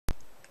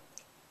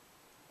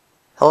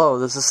Hello,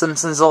 this is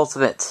Simpsons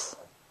Ultimate.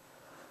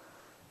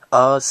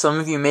 Some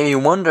of you may be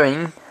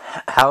wondering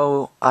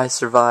how I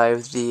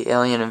survived the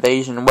alien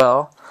invasion.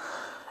 Well,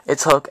 it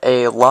took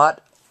a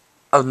lot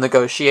of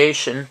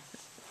negotiation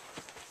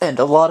and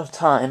a lot of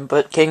time,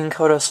 but King and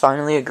Kodos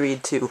finally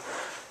agreed to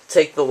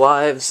take the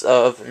lives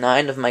of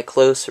 9 of my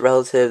close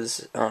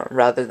relatives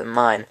rather than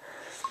mine.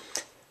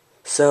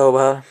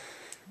 So,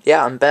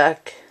 yeah, I'm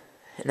back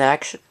in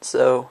action,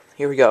 so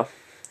here we go.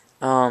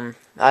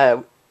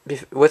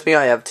 With me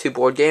I have 2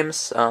 board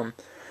games, The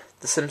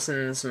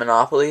Simpsons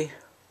Monopoly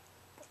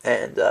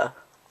and The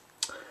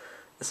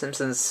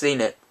Simpsons Scene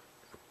It.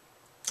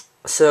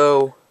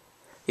 So,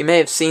 you may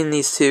have seen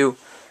these 2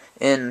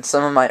 in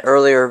some of my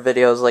earlier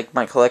videos, like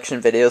my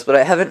collection videos, but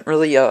I haven't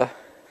really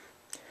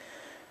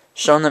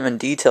shown them in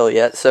detail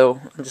yet,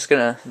 so I'm just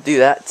gonna do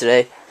that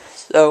today.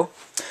 So,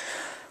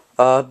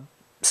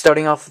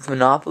 starting off with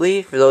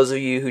Monopoly, for those of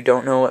you who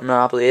don't know what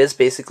Monopoly is,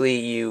 basically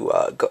you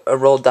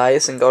roll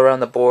dice and go around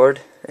the board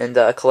and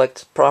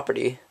collect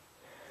property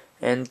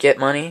and get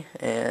money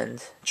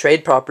and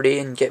trade property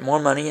and get more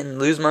money and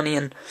lose money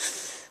and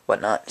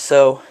whatnot.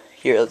 So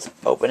here, let's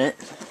open it,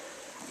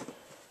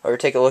 or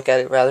take a look at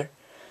it rather.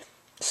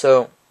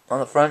 So on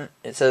the front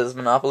it says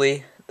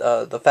Monopoly,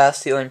 the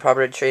fast stealing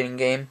property trading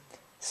game,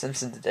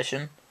 Simpsons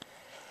edition.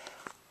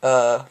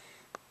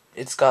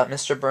 It's got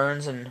Mr.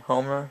 Burns and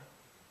Homer,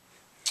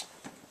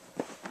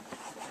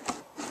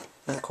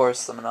 and of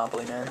course the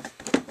Monopoly Man.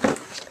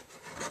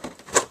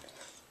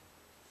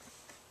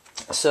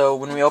 So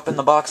when we open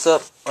the box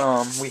up,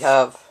 we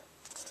have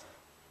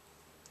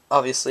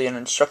obviously an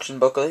instruction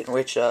booklet,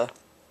 which, as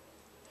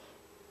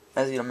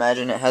you can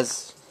imagine, it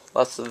has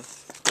lots of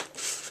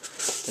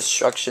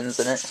instructions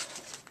in it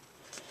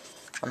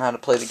on how to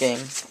play the game.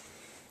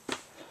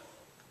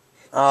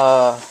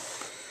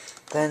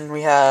 Then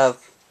we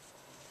have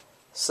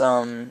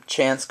some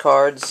chance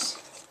cards.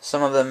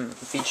 Some of them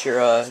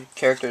feature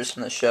characters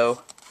from the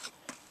show.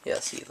 Yeah,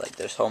 see, like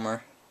there's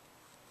Homer.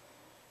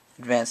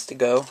 Advance to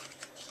Go.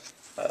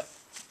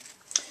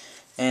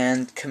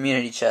 And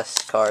community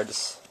chest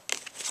cards,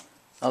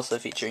 also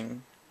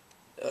featuring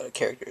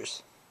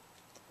characters.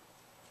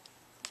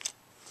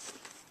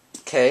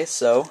 Okay,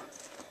 so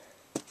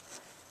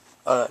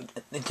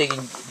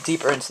digging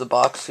deeper into the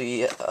box,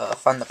 we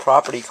find the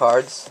property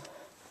cards.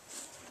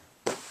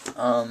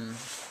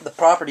 The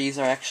properties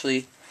are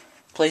actually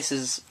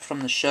places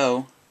from the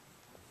show,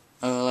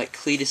 like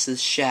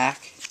Cletus's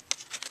Shack,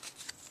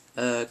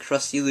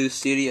 Krusty Lou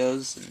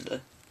Studios,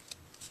 and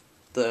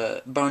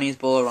the Boney's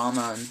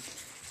Bolorama, and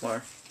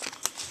more.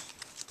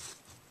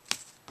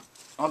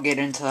 I'll get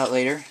into that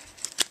later.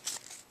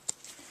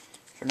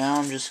 For now,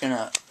 I'm just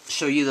gonna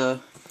show you the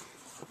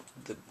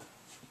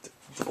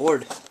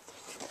board.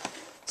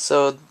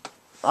 So,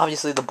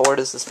 obviously the board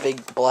is this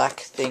big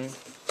black thing,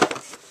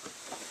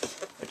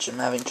 which I'm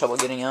having trouble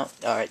getting out.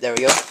 Alright, there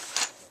we go.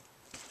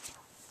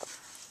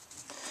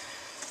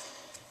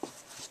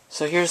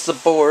 So here's the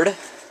board.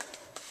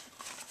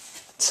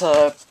 It's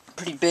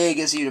pretty big,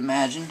 as you'd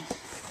imagine.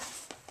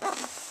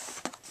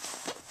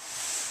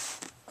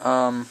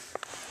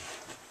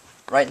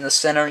 Right in the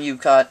center, you've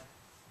got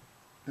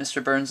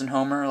Mr. Burns and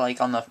Homer, like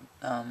on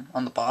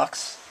the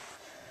box,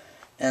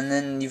 and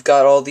then you've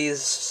got all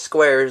these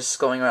squares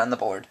going around the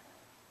board.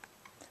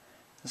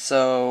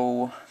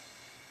 So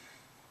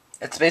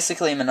it's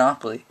basically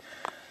Monopoly,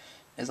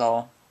 is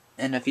all.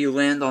 And if you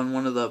land on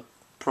one of the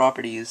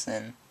properties,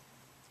 then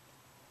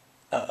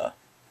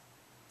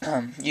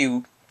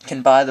you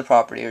can buy the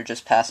property or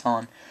just pass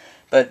on.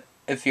 But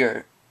if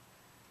your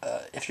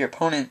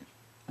opponent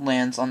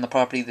lands on the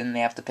property, then they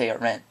have to pay a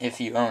rent if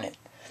you own it.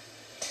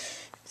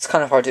 It's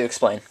kind of hard to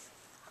explain.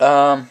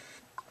 I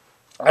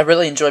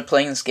really enjoy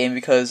playing this game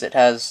because it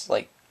has,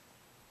 like,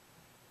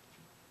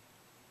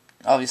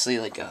 obviously,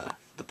 like,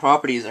 the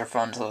properties are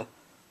fun to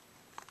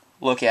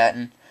look at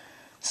and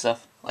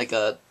stuff. Like,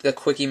 the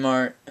Quickie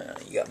Mart,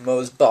 you got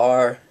Moe's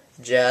Bar,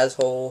 Jazz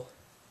Hole,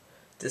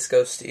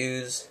 Disco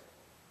Stews,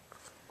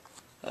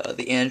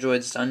 the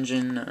Android's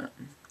Dungeon,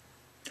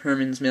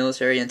 Herman's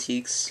Military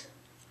Antiques,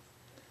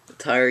 the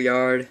Tire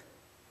Yard,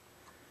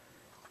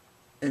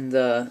 and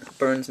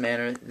Burns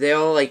Manor. They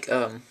all, like,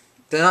 they're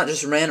not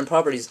just random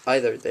properties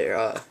either.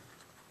 They're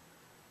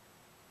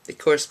they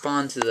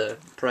correspond to the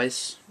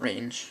price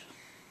range.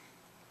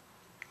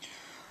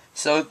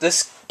 So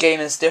this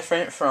game is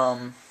different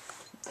from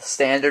the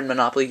standard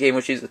Monopoly game,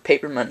 which uses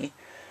paper money,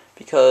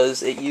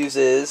 because it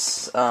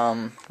uses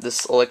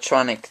this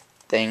electronic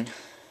thing.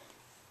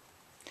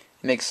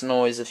 It makes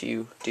noise if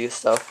you do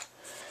stuff,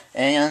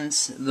 and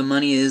the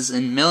money is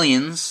in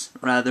millions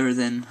rather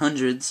than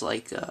hundreds,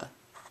 like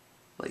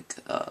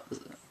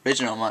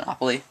original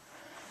Monopoly.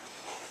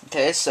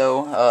 Okay,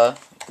 so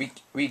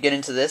we get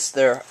into this.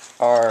 There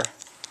are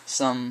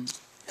some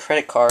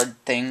credit card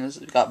things.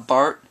 We've got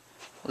Bart,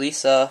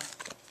 Lisa,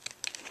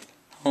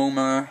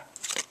 Homer,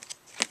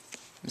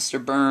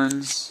 Mr.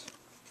 Burns,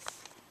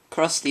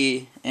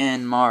 Krusty,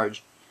 and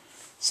Marge.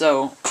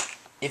 So,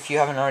 if you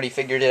haven't already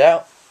figured it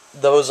out,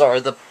 those are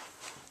the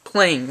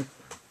playing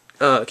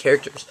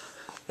characters.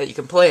 that you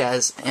can play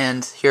as,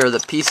 and here are the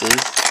pieces.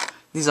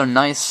 These are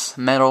nice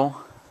metal.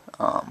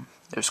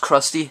 There's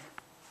Krusty.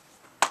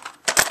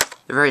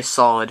 They're very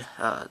solid.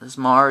 There's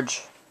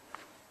Marge.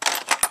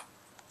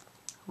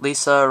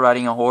 Lisa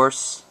riding a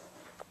horse.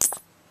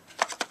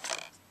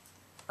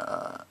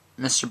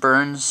 Mr.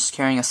 Burns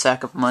carrying a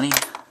sack of money.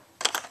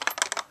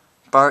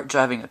 Bart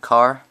driving a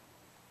car.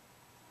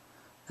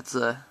 That's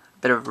a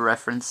bit of a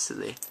reference to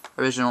the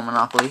original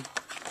Monopoly.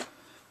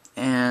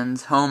 And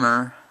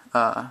Homer,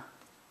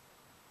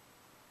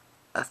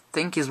 I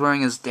think he's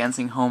wearing his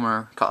Dancing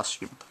Homer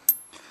costume.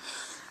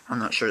 I'm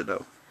not sure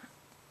though.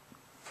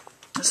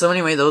 So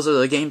anyway, those are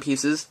the game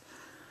pieces.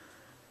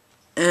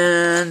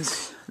 And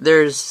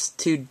there's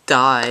 2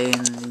 die,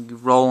 and you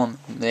roll them.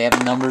 They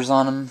have numbers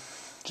on them,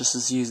 just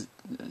as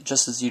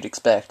you'd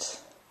expect.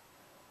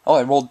 Oh,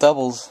 I rolled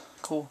doubles.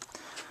 Cool.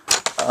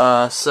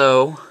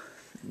 So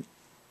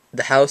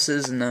the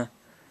houses and the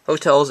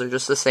hotels are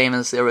just the same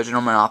as the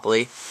original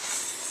Monopoly.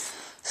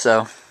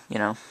 So, you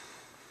know,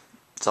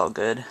 it's all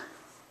good.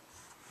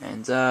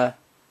 And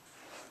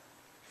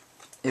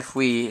if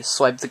we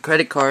swipe the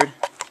credit card,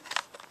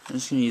 I'm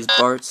just gonna use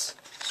Bart's.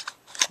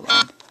 Hold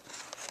on.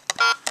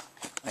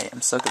 Wait,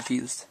 I'm so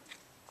confused.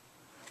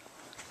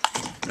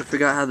 I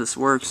forgot how this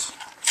works.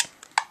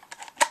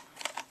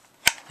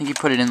 I think you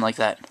put it in like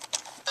that.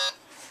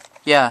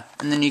 Yeah,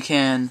 and then you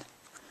can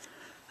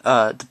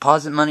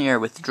deposit money or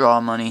withdraw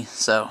money.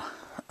 So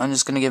I'm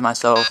just gonna give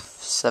myself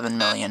 7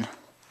 million.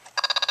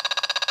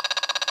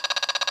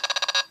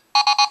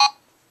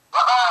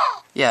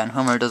 Yeah, and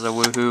Homer does a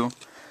woohoo.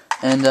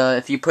 And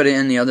if you put it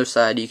in the other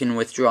side, you can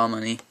withdraw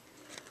money.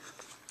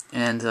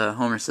 And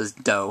Homer says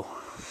dough.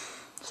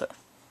 So,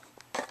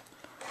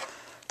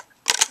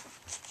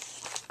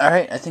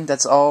 alright, I think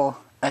that's all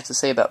I have to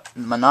say about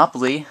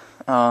Monopoly.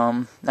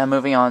 Now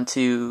moving on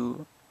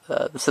to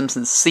The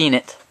Simpsons Seen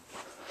It.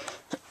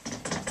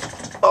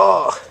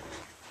 Oh!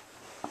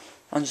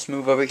 I'll just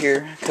move over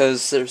here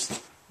because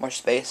there's more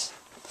space.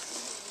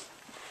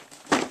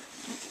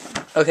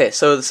 Okay,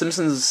 so The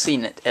Simpsons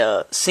Seen It.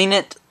 Seen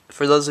It,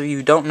 for those of you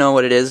who don't know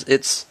what it is,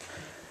 it's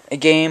a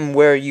game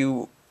where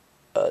you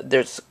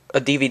there's a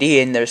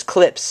DVD and there's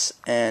clips,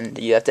 and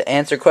you have to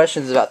answer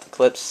questions about the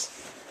clips.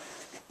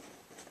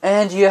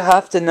 And you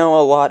have to know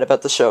a lot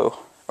about the show.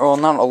 Well,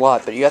 not a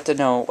lot, but you have to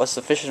know a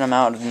sufficient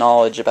amount of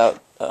knowledge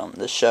about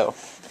the show.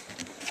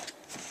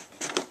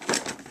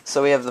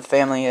 So we have the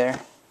family there.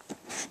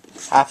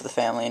 Half the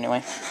family,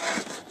 anyway.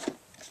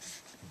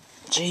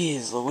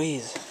 Jeez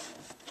Louise.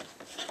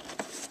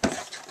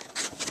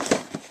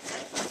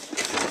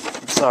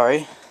 I'm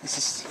sorry. This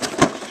is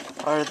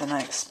harder than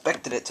I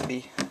expected it to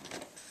be.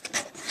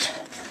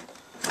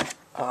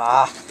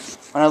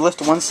 When I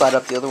lift one side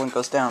up, the other one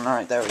goes down.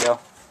 Alright, there we go.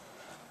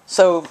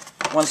 So,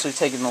 once we've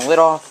taken the lid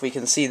off, we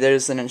can see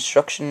there's an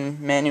instruction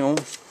manual.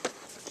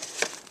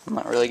 I'm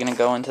not really going to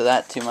go into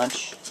that too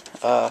much.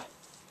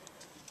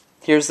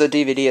 Here's the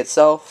DVD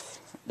itself.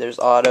 There's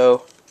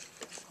auto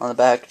on the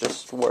back,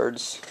 just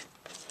words.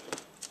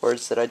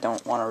 Words that I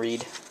don't want to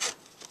read.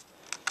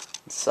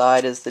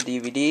 Inside is the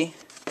DVD.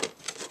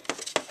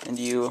 And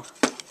you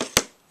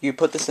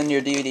put this into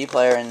your DVD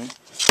player and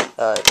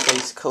it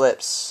plays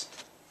clips.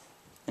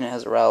 And it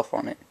has a rattle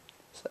format.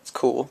 So that's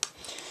cool.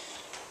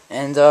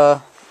 And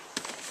I'm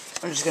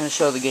just going to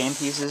show the game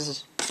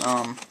pieces.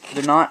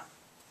 They're not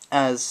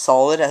as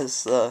solid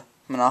as the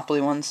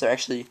Monopoly ones. They're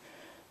actually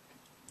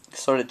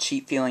sort of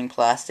cheap feeling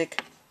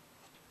plastic.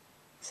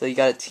 So you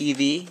got a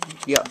TV,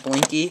 you got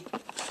Blinky,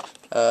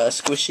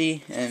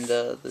 Squishy, and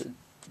the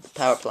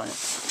power plant.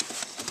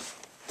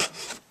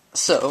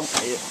 So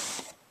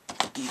if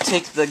you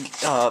take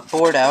the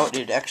board out,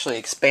 it actually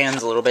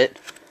expands a little bit.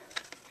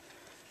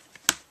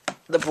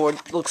 The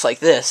board looks like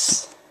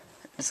this.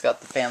 It's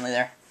got the family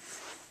there.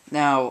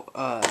 Now,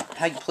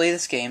 how you play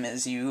this game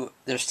is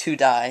there's 2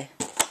 die.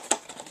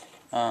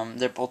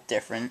 They're both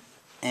different,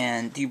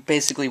 and you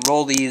basically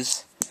roll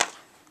these,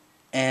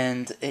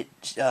 and it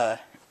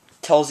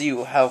tells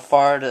you how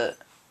far to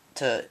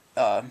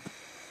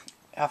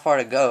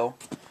go,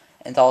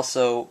 and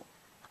also,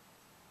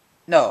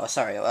 no,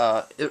 sorry,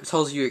 it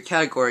tells you your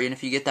category, and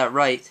if you get that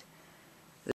right,